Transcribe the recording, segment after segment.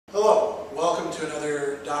to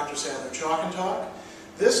another Dr. Sadler Chalk and Talk.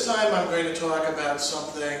 This time I'm going to talk about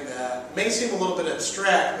something that may seem a little bit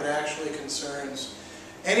abstract, but actually concerns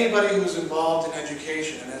anybody who's involved in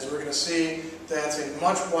education. And as we're going to see, that's a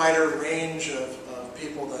much wider range of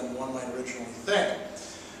people than one might originally think.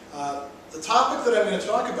 The topic that I'm going to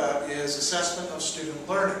talk about is assessment of student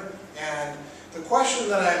learning. And the question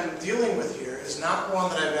that I'm dealing with here is not one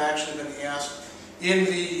that I've actually been asked in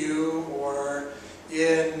VU or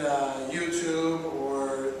in YouTube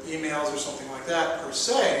or emails or something like that per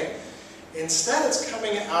se. Instead, it's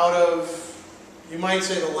coming out of, you might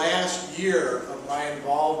say, the last year of my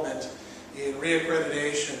involvement in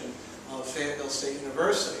reaccreditation of Fayetteville State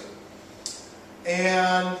University.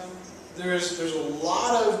 And there's a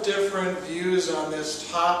lot of different views on this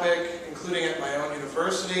topic, including at my own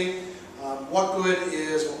university. What good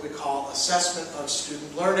is what we call assessment of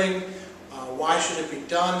student learning? Why should it be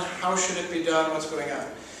done? How should it be done? What's going on?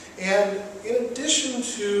 And in addition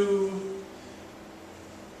to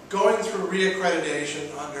going through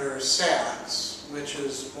reaccreditation under SACS, which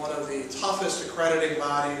is one of the toughest accrediting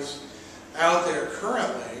bodies out there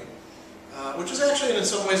currently, which is actually in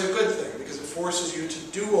some ways a good thing because it forces you to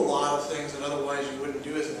do a lot of things that otherwise you wouldn't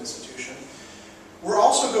do as an institution. We're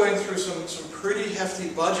also going through some pretty hefty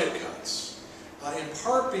budget cuts, in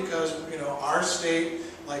part because our state,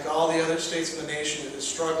 like all the other states in the nation, is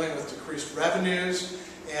struggling with decreased revenues,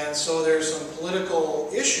 and so there's some political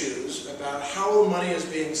issues about how money is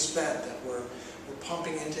being spent that we're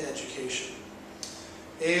pumping into education.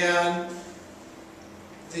 And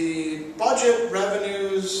the budget,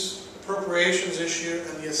 revenues, appropriations issue,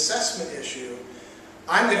 and the assessment issue,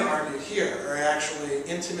 I'm going to argue here, are actually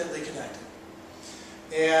intimately connected.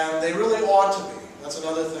 And they really ought to be. That's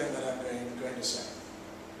another thing that I'm going to say.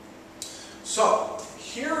 So,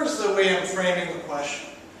 here's the way I'm framing the question.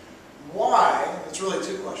 Why, it's really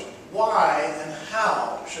two questions, why and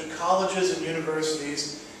how should colleges and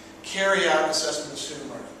universities carry out assessment of student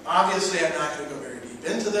learning? Obviously, I'm not going to go very deep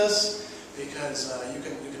into this because you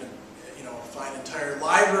can find entire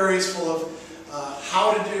libraries full of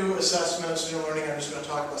how to do assessment of student learning. I'm just going to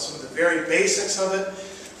talk about some of the very basics of it.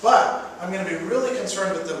 But I'm going to be really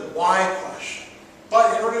concerned with the why question.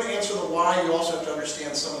 But in order to answer the why, you also have to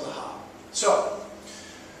understand some of the how. So,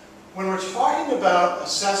 when we're talking about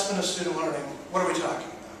assessment of student learning, what are we talking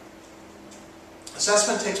about?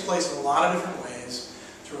 Assessment takes place in a lot of different ways,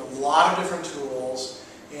 through a lot of different tools,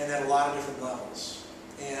 and at a lot of different levels.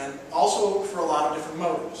 And also for a lot of different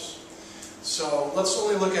motives. So let's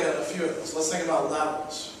only look at a few of those. Let's think about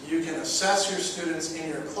levels. You can assess your students in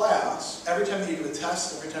your class. Every time that you give a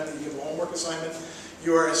test, every time that you give a homework assignment,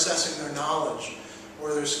 you are assessing their knowledge,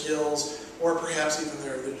 or their skills, or perhaps even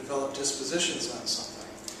their developed dispositions on something.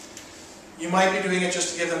 You might be doing it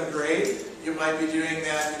just to give them a grade. You might be doing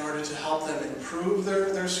that in order to help them improve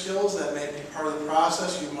their skills. That may be part of the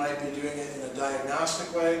process. You might be doing it in a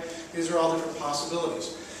diagnostic way. These are all different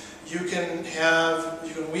possibilities. You can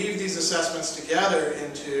weave these assessments together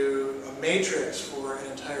into a matrix for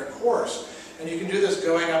an entire course. And you can do this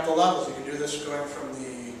going up the levels. You can do this going from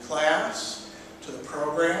the class to the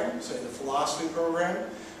program, say the philosophy program,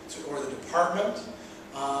 or the department,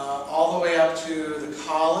 all the way up to the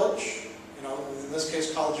college, in this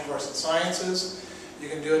case College of Arts and Sciences. You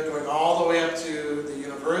can do it going all the way up to the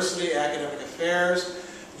university, academic affairs.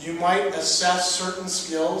 You might assess certain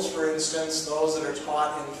skills, for instance, those that are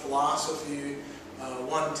taught in philosophy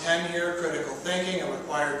 110 year, critical thinking, a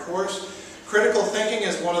required course. Critical thinking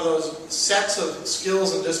is one of those sets of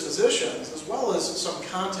skills and dispositions, as well as some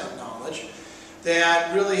content knowledge,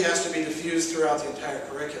 that really has to be diffused throughout the entire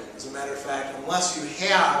curriculum. As a matter of fact, unless you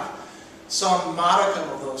have some modicum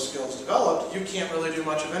of those skills developed, you can't really do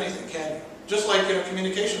much of anything, can you? Just like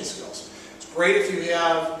communication skills. It's great if you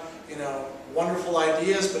have wonderful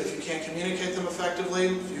ideas, but if you can't communicate them effectively,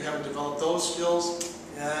 if you haven't developed those skills,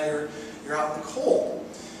 you're out in the cold.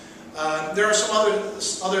 There are some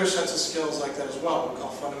other sets of skills like that as well, what we call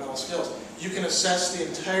fundamental skills. You can assess the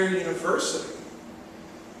entire university,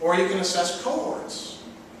 or you can assess cohorts.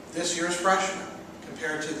 This year's freshmen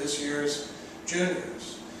compared to this year's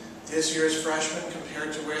juniors. This year's freshmen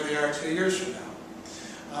compared to where they are 2 years from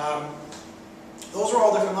now. Those are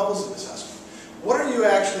all different levels of assessment. What are you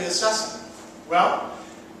actually assessing? Well,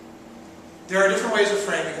 there are different ways of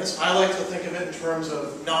framing this. I like to think of it in terms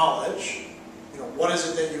of knowledge. What is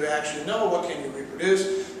it that you actually know? What can you reproduce?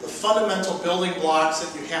 The fundamental building blocks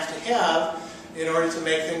that you have to have in order to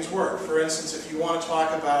make things work. For instance, if you want to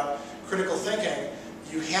talk about critical thinking,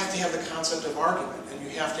 you have to have the concept of argument, and you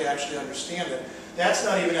have to actually understand it. That's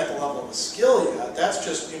not even at the level of a skill yet. That's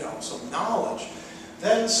just, some knowledge.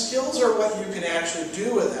 Then skills are what you can actually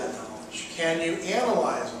do with that knowledge. knowledge? Can you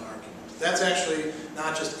analyze an argument? That's actually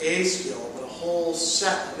not just a skill, but a whole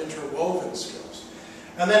set of interwoven skills.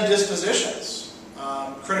 And then dispositions.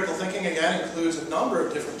 Critical thinking, again, includes a number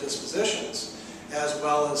of different dispositions as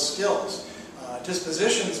well as skills.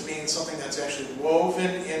 Dispositions means something that's actually woven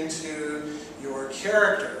into your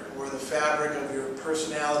character or the fabric of your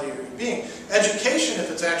personality or your being. Education,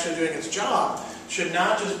 if it's actually doing its job, should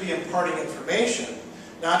not just be imparting information,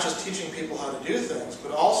 not just teaching people how to do things,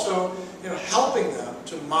 but also helping them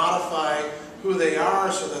to modify who they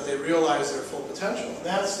are so that they realize their full potential. And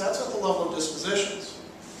that's at the level of dispositions.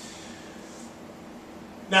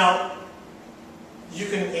 Now, you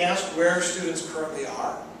can ask where students currently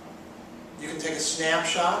are. You can take a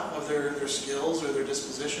snapshot of their skills or their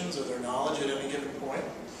dispositions or their knowledge at any given point.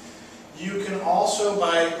 You can also,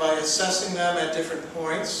 by assessing them at different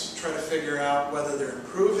points, try to figure out whether they're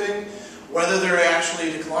improving, whether they're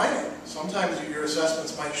actually declining. Sometimes your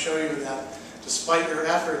assessments might show you that despite your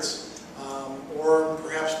efforts, or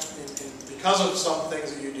perhaps because of some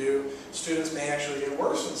things that you do, students may actually get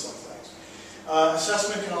worse in some things.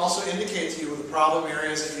 Assessment can also indicate to you the problem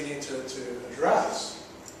areas that you need to address.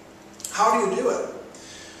 How do you do it?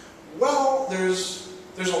 Well, there's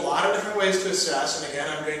a lot of different ways to assess, and again,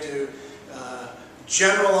 I'm going to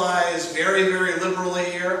generalize very, very liberally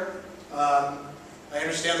here. I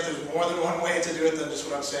understand that there's more than one way to do it than just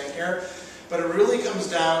what I'm saying here, but it really comes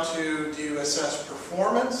down to, do you assess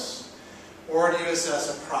performance or do you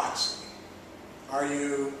assess a proxy? Are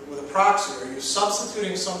you, with a proxy, are you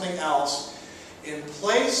substituting something else in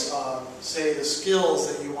place of, say, the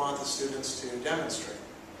skills that you want the students to demonstrate?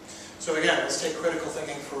 So again, let's take critical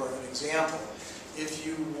thinking for an example. If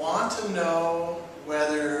you want to know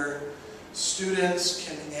whether students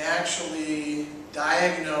can actually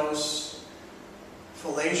diagnose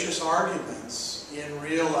fallacious arguments in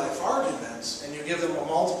real life arguments, and you give them a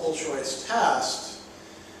multiple choice test,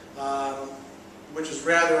 which is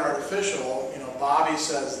rather artificial, Bobby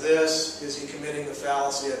says this, is he committing the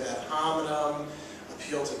fallacy of ad hominem,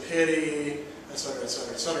 appeal to pity, etc.,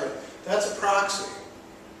 etc., etc. That's a proxy.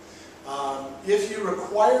 If you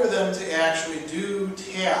require them to actually do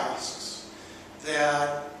tasks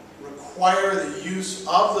that require the use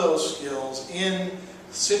of those skills in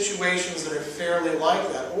situations that are fairly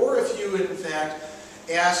like that, or if you in fact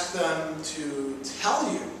ask them to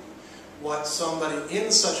tell you what somebody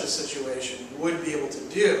in such a situation would be able to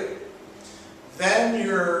do, then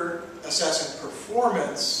you're assessing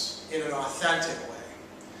performance in an authentic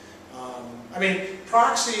way.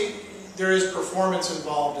 Proxy, there is performance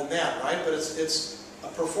involved in that, right? But it's a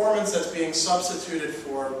performance that's being substituted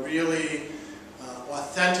for really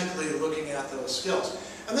authentically looking at those skills.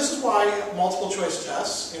 And this is why multiple choice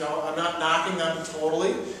tests, I'm not knocking them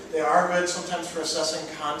totally. They are good sometimes for assessing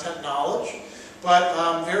content knowledge,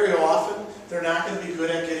 but very often they're not going to be good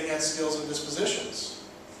at getting at skills and dispositions.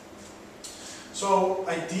 So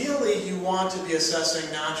ideally you want to be assessing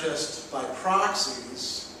not just by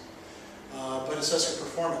proxies, but assessing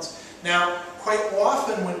performance. Now, quite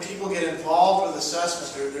often when people get involved with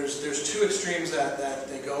assessment, there's two extremes that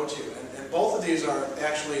they go to, and both of these are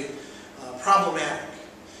actually problematic.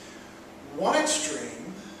 One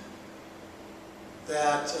extreme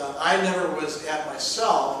that I never was at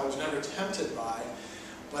myself, I was never tempted by,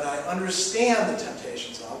 but I understand the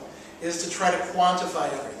temptations of, is to try to quantify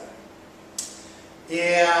everything.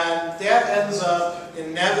 And that ends up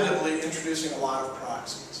inevitably introducing a lot of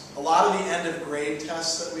proxies. A lot of the end of grade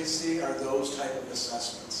tests that we see are those type of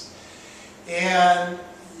assessments. And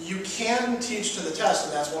you can teach to the test,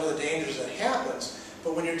 and that's one of the dangers that happens,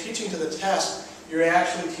 but when you're teaching to the test, you're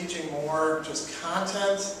actually teaching more just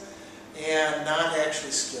content and not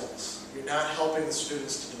actually skills. You're not helping the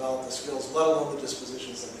students to develop the skills, let alone the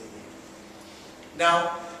dispositions that they need.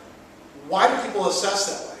 Now, why do people assess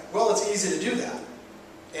that way? Well, it's easy to do that.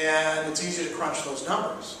 And it's easy to crunch those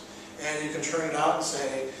numbers. And you can turn it out and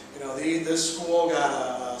say, this school got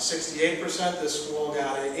a 68%, this school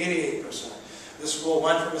got an 88%. This school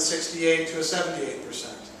went from a 68 to a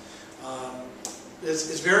 78%.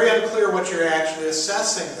 It's very unclear what you're actually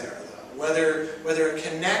assessing there, though. Whether it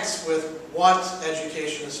connects with what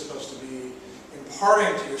education is supposed to be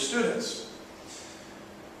imparting to your students.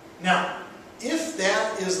 Now, if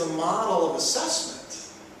that is the model of assessment,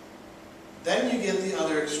 then you get the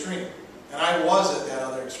other extreme. And I was at that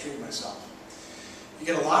other extreme myself. You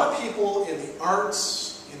get a lot of people in the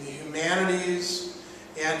arts, in the humanities,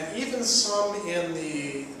 and even some in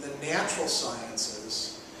the natural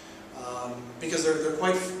sciences, because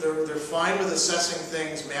they're fine with assessing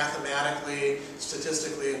things mathematically,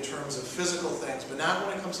 statistically, in terms of physical things, but not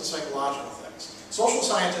when it comes to psychological things. Social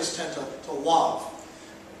scientists tend to love,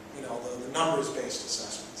 numbers-based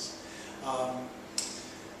assessments.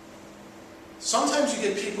 Sometimes you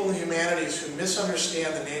get people in the humanities who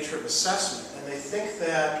misunderstand the nature of assessment, and they think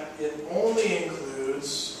that it only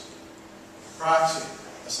includes proxy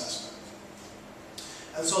assessment.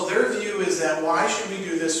 And so their view is that why should we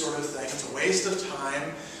do this sort of thing? It's a waste of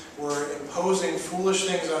time. We're imposing foolish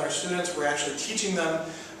things on our students. We're actually teaching them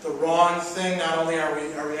the wrong thing. Not only are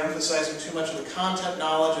we emphasizing too much of the content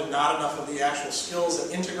knowledge and not enough of the actual skills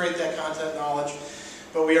that integrate that content knowledge,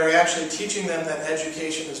 but we are actually teaching them that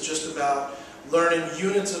education is just about learning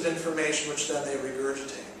units of information which then they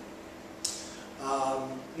regurgitate.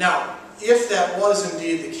 Now, if that was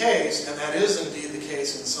indeed the case, and that is indeed the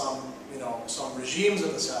case in some regimes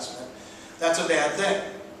of assessment, that's a bad thing.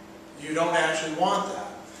 You don't actually want that.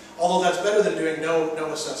 Although that's better than doing no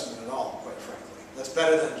assessment at all, quite frankly. That's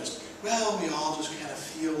better than just, well, we all just kind of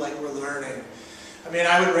feel like we're learning. I mean,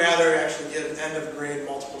 I would rather actually give end-of-grade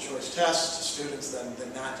multiple-choice tests to students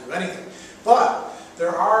than not do anything. But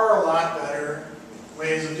there are a lot better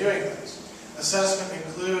ways of doing things. Assessment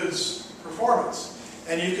includes performance,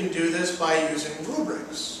 and you can do this by using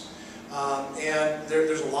rubrics. And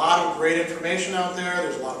there's a lot of great information out there.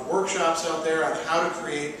 There's a lot of workshops out there on how to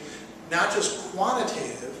create not just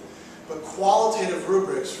quantitative, but qualitative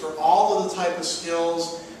rubrics for all of the type of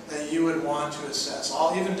skills that you would want to assess,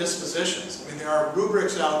 even dispositions. I mean, there are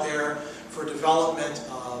rubrics out there for development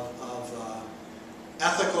of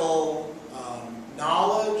ethical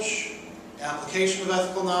knowledge, application of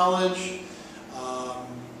ethical knowledge,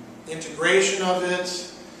 integration of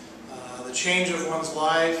it, the change of one's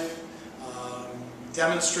life,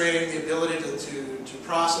 demonstrating the ability to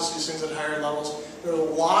process these things at higher levels. There are a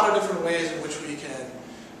lot of different ways in which we can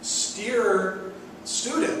steer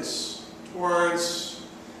students towards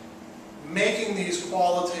making these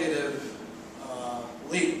qualitative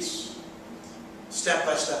leaps step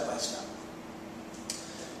by step by step.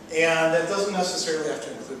 And that doesn't necessarily have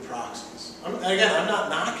to include proxies. Again, I'm not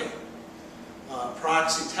knocking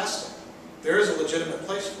proxy testing. There is a legitimate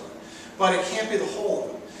place for it. But it can't be the whole of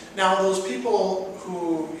it. Now, those people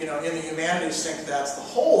who, in the humanities think that's the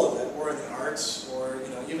whole of it, or in the arts, or,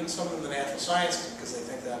 even some in the natural sciences, because they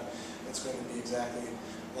think that it's going to be exactly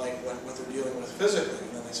like what they're dealing with physically.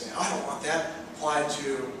 And then they say, I don't want that applied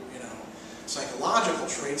to, psychological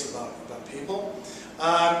traits about people.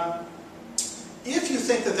 If you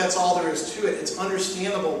think that that's all there is to it, it's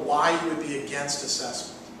understandable why you would be against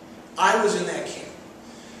assessment. I was in that camp.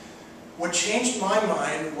 What changed my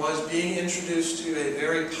mind was being introduced to a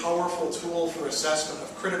very powerful tool for assessment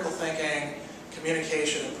of critical thinking,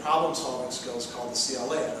 communication, and problem-solving skills called the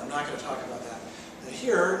CLA. And I'm not going to talk about that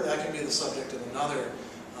here. That can be the subject of another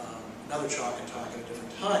Chalk and Talk at a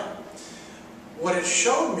different time. What it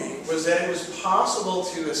showed me was that it was possible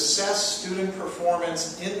to assess student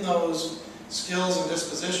performance in those skills and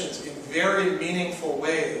dispositions in very meaningful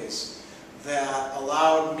ways that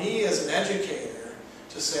allowed me as an educator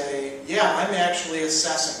to say, yeah, I'm actually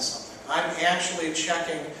assessing something. I'm actually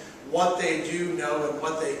checking what they do know and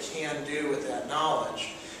what they can do with that knowledge.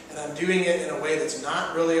 And I'm doing it in a way that's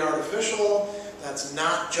not really artificial, that's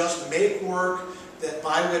not just make work, that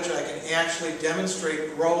by which I can actually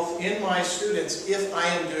demonstrate growth in my students if I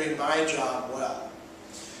am doing my job well.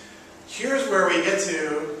 Here's where we get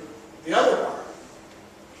to the other part.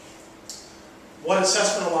 What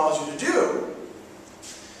assessment allows you to do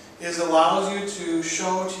is it allows you to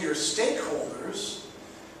show to your stakeholders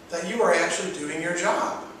that you are actually doing your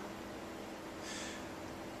job.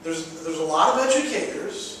 There's a lot of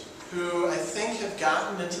educators who I think have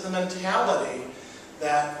gotten into the mentality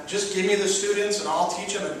that just give me the students and I'll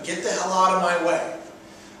teach them and get the hell out of my way.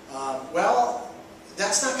 Well,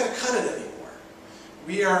 that's not going to cut it anymore.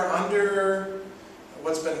 We are under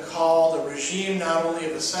what's been called a regime not only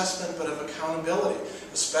of assessment but of accountability,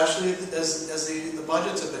 especially as the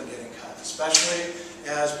budgets have been getting cut, especially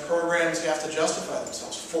as programs have to justify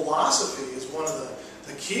themselves. Philosophy is one of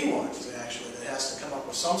the key ones, actually, that has to come up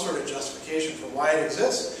with some sort of justification for why it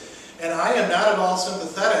exists. And I am not at all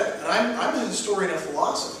sympathetic, and I'm a historian of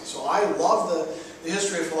philosophy, so I love the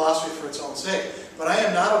history of philosophy for its own sake, but I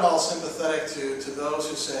am not at all sympathetic to those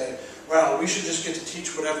who say, well, we should just get to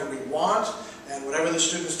teach whatever we want, and whatever the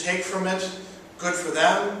students take from it, good for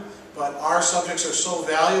them, but our subjects are so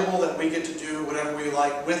valuable that we get to do whatever we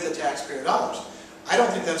like with the taxpayer dollars. I don't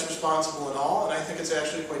think that's responsible at all, and I think it's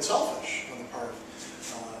actually quite selfish on the part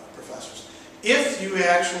of professors. If you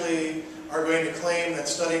actually are going to claim that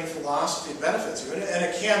studying philosophy benefits you, and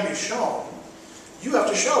it can be shown, you have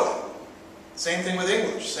to show it. Same thing with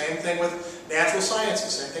English, same thing with natural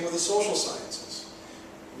sciences, same thing with the social sciences.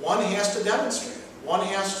 One has to demonstrate it. One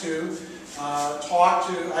has to talk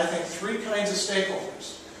to, I think, three kinds of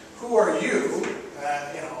stakeholders. Who are you?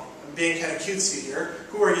 I'm being kind of cutesy here.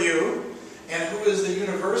 Who are you? And who is the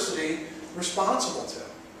university responsible to?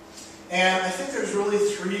 And I think there's really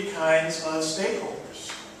three kinds of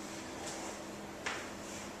stakeholders.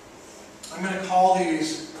 I'm going to call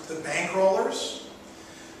these the bankrollers,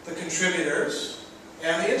 the contributors,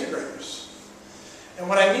 and the integrators. And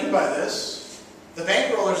what I mean by this, the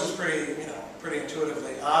bankrollers is pretty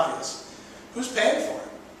intuitively obvious. Who's paying for it?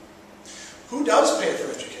 Who does pay for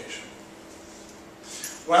education?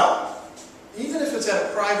 Well, even if it's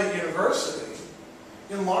at a private university,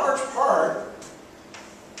 in large part,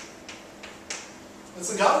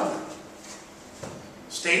 it's the government.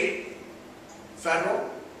 State, federal,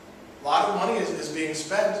 a lot of money is being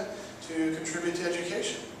spent to contribute to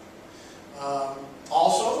education.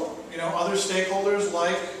 Also, other stakeholders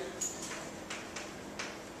like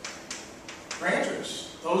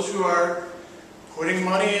grantors, those who are putting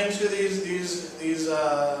money into these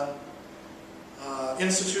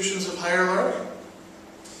institutions of higher learning.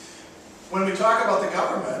 When we talk about the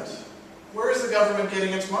government, where is the government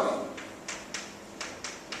getting its money?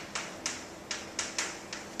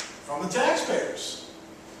 From the taxpayers.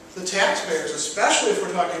 The taxpayers, especially if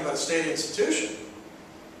we're talking about a state institution,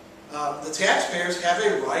 the taxpayers have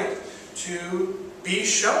a right to be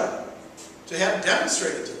shown, to have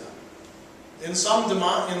demonstrated to them in some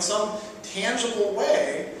tangible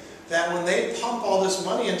way that when they pump all this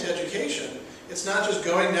money into education, it's not just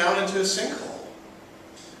going down into a sinkhole.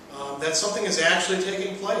 That something is actually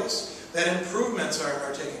taking place, that improvements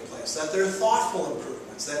are taking place, that they're thoughtful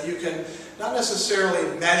improvements, that you can not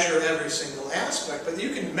necessarily measure every single aspect, but you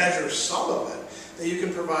can measure some of it, that you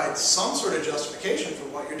can provide some sort of justification for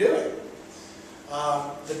what you're doing.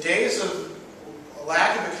 The days of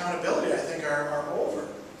lack of accountability, I think, are over.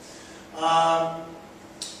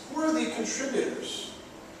 Who are the contributors?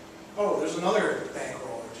 Oh, there's another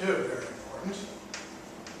bankroller too, very important.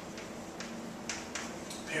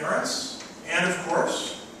 Parents, and of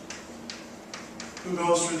course, who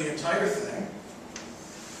goes through the entire thing?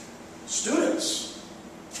 Students.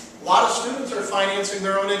 A lot of students are financing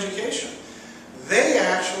their own education. They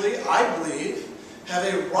actually, I believe, have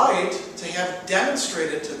a right to have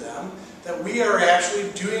demonstrated to them that we are actually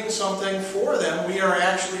doing something for them. We are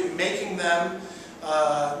actually making them,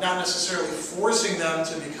 not necessarily forcing them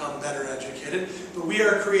to become better educated, but we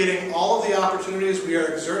are creating all of the opportunities. We are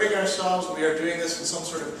exerting ourselves. We are doing this in some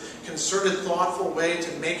sort of concerted, thoughtful way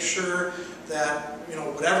to make sure that,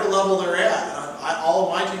 whatever level they're at, all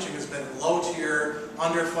of my teaching has been low-tier,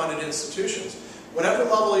 underfunded institutions. Whatever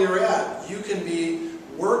level you're at, you can be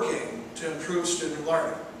working to improve student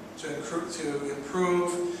learning, to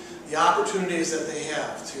improve the opportunities that they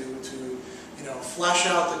have, to flesh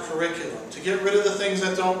out the curriculum, to get rid of the things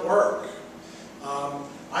that don't work.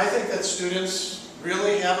 I think that students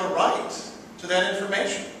really have a right to that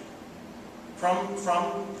information from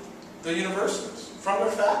the universities, from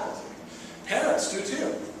their faculty. Parents do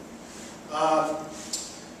too.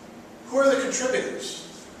 Who are the contributors?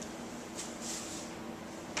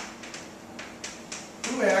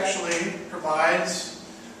 Who actually provides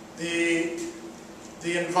the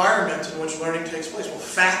environment in which learning takes place? Well,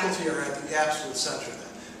 faculty are at the absolute center of that.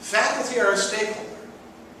 Faculty are a stakeholder.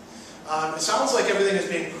 It sounds like everything is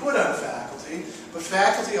being put on faculty, but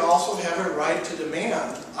faculty also have a right to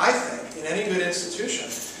demand, I think, in any good institution.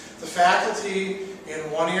 The faculty in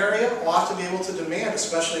one area ought to be able to demand,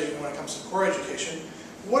 especially when it comes to core education,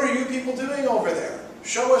 what are you people doing over there?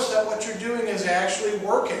 Show us that what you're doing is actually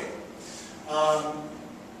working.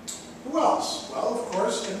 Who else? Well, of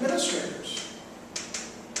course, administrators.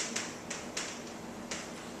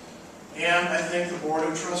 And I think the Board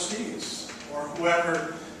of Trustees, or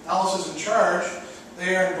whoever else is in charge,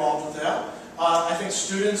 they are involved with that. I think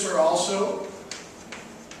students are also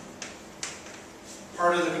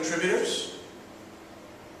part of the contributors.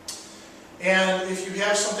 And if you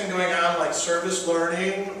have something going on like service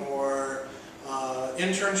learning or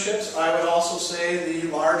internships, I would also say the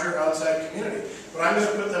larger outside community. But I'm going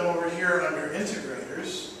to put them over here under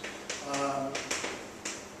integrators.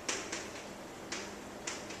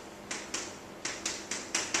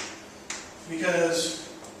 Because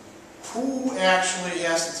who actually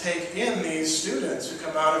has to take in these students who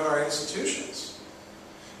come out of our institutions?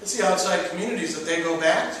 It's the outside communities that they go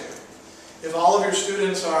back to. If all of your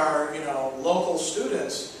students are, local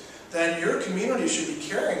students, then your community should be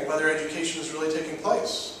caring whether education is really taking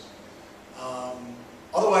place.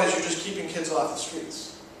 Otherwise, you're just keeping kids off the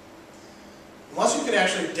streets. Unless you can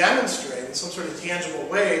actually demonstrate in some sort of tangible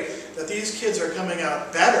way that these kids are coming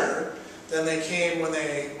out better than they came when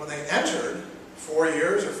they entered 4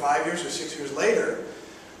 years or 5 years or 6 years later,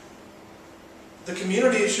 the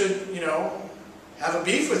community should, have a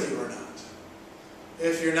beef with you or not.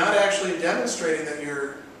 If you're not actually demonstrating that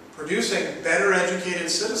you're producing better educated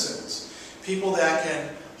citizens, people that can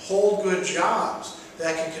hold good jobs,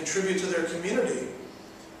 that can contribute to their community,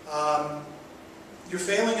 you're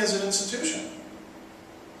failing as an institution.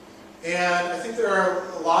 And I think there are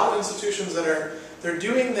a lot of institutions that they're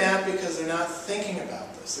doing that because they're not thinking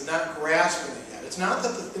about this. They're not grasping it yet. It's not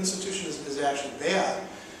that the institution is actually bad.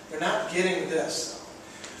 They're not getting this.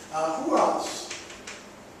 Who else?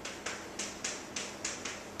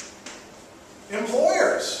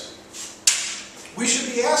 Employers. We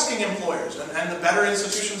should be asking employers, and the better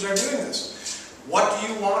institutions are doing this. What do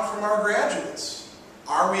you want from our graduates?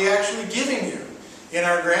 Are we actually giving you, in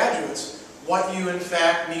our graduates, what you in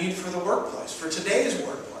fact need for the workplace, for today's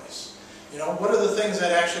workplace? What are the things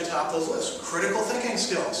that actually top those lists? Critical thinking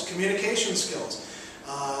skills, communication skills,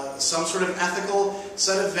 some sort of ethical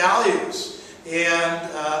set of values, and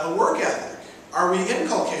a work ethic. Are we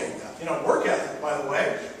inculcating that? Work ethic, by the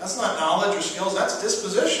way, that's not knowledge or skills, that's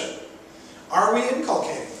disposition. Are we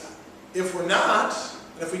inculcating that? If we're not,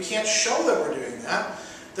 and if we can't show that we're doing that,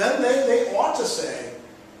 then they ought to say,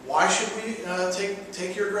 why should we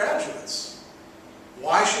take your graduates?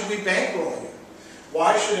 Why should we bankroll you?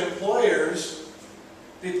 Why should employers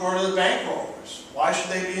be part of the bankrollers? Why should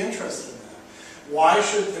they be interested in that? Why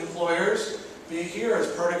should employers be here as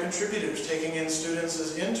part of contributors, taking in students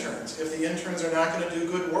as interns, if the interns are not going to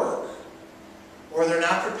do good work, or they're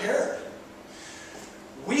not prepared?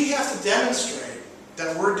 We have to demonstrate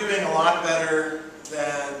that we're doing a lot better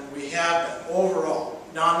than we have been overall.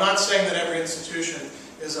 Now, I'm not saying that every institution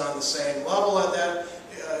is on the same level at that,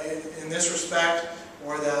 in this respect,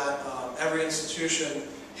 or that every institution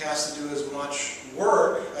has to do as much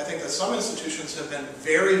work. I think that some institutions have been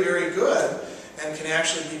very, very good and can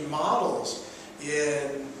actually be models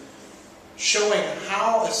in showing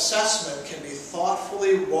how assessment can be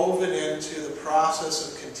thoughtfully woven into the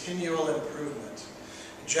process of continual improvement,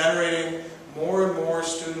 generating more and more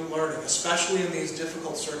student learning, especially in these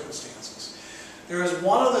difficult circumstances. There is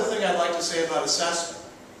one other thing I'd like to say about assessment.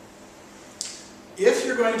 If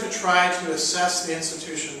you're going to try to assess the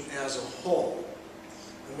institution as a whole,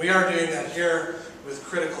 and we are doing that here with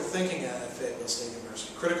critical thinking at Fayetteville State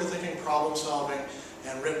University, critical thinking, problem solving,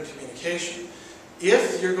 and written communication.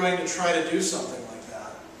 If you're going to try to do something like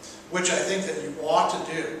that, which I think that you ought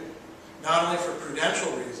to do, not only for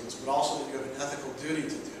prudential reasons, but also that you have an ethical duty to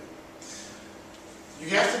do, you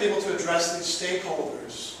have to be able to address these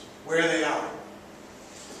stakeholders where they are.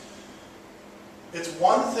 It's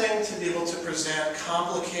one thing to be able to present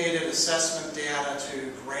complicated assessment data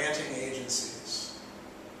to granting agencies,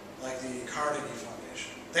 like the Carnegie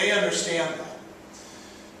Foundation. They understand that.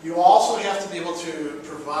 You also have to be able to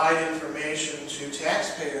provide information to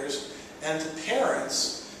taxpayers and to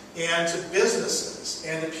parents and to businesses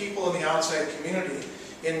and to people in the outside community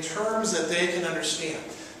in terms that they can understand.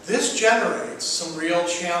 This generates some real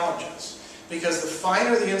challenges because the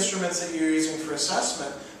finer the instruments that you're using for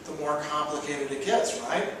assessment, the more complicated it gets,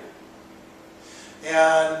 right?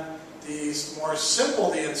 And the more simple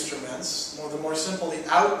the instruments, the more simple the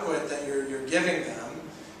output that you're giving them,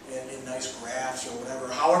 in nice graphs or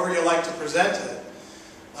whatever, however you like to present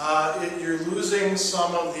it, you're losing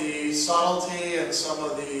some of the subtlety and some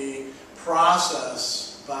of the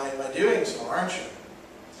process by doing so, aren't you?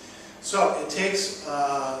 So it takes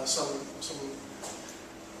some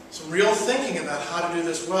real thinking about how to do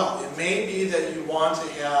this well. It may be that you want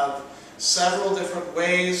to have several different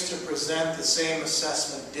ways to present the same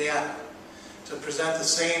assessment data, to present the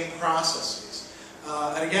same processes.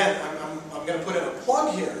 And again, I'm going to put in a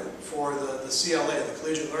plug here for the CLA, the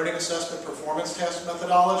Collegiate Learning Assessment Performance Test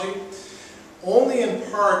Methodology, only in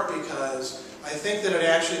part because I think that it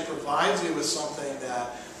actually provides you with something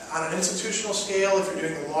that, on an institutional scale, if you're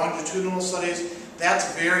doing the longitudinal studies,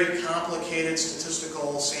 that's very complicated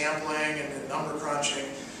statistical sampling and number crunching,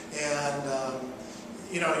 and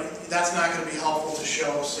that's not going to be helpful to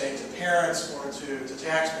show, say, to parents or to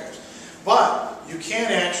taxpayers. But you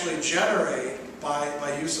can actually generate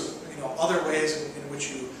by use of other ways in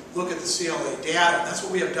which you look at the CLA data. And that's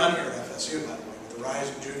what we have done here at FSU, by the way, with the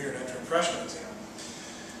Rising Junior and Entering Freshman exam.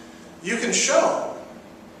 You can show,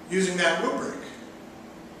 using that rubric,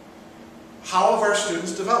 how have our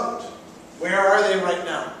students developed? Where are they right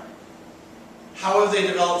now? How have they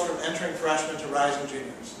developed from entering freshmen to rising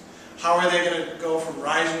juniors? How are they going to go from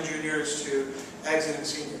rising juniors to exiting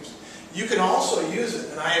seniors? You can also use it,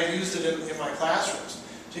 and I have used it in my classrooms,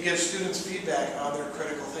 to give students feedback on their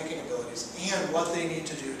critical thinking abilities and what they need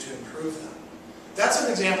to do to improve them. That's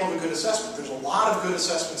an example of a good assessment. There's a lot of good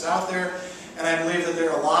assessments out there, and I believe that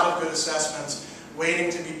there are a lot of good assessments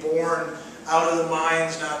waiting to be born out of the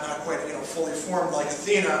minds, not quite fully formed like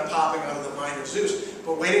Athena popping out of the mind of Zeus,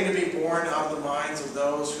 but waiting to be born out of the minds of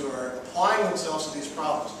those who are applying themselves to these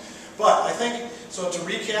problems. But I think, so to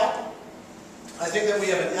recap, I think that we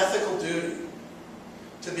have an ethical duty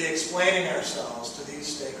to be explaining ourselves to these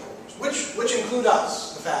stakeholders, which include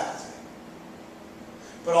us, the faculty,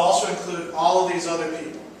 but also include all of these other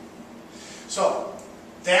people. So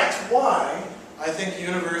that's why I think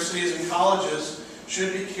universities and colleges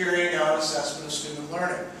should be carrying out assessment of student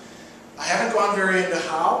learning. I haven't gone very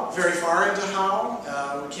far into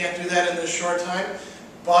how. We can't do that in this short time,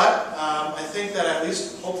 but I think that at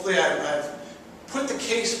least, hopefully, I've put the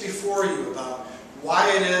case before you about why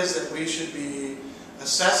it is that we should be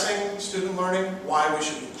assessing student learning, why we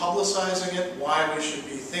should be publicizing it, why we should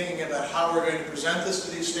be thinking about how we're going to present this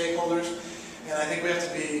to these stakeholders, and I think we have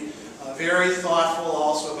to be very thoughtful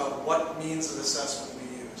also about what means of assessment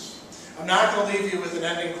we use. I'm not going to leave you with an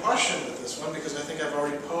ending question with this one because I think I've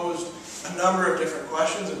already posed a number of different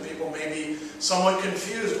questions and people may be somewhat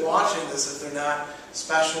confused watching this if they're not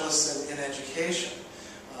specialists in education.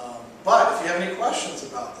 But if you have any questions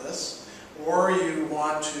about this, or you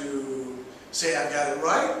want to say I've got it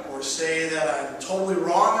right, or say that I'm totally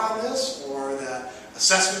wrong on this, or that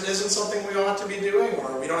assessment isn't something we ought to be doing,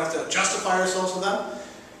 or we don't have to justify ourselves with them,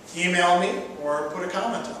 email me or put a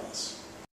comment on this.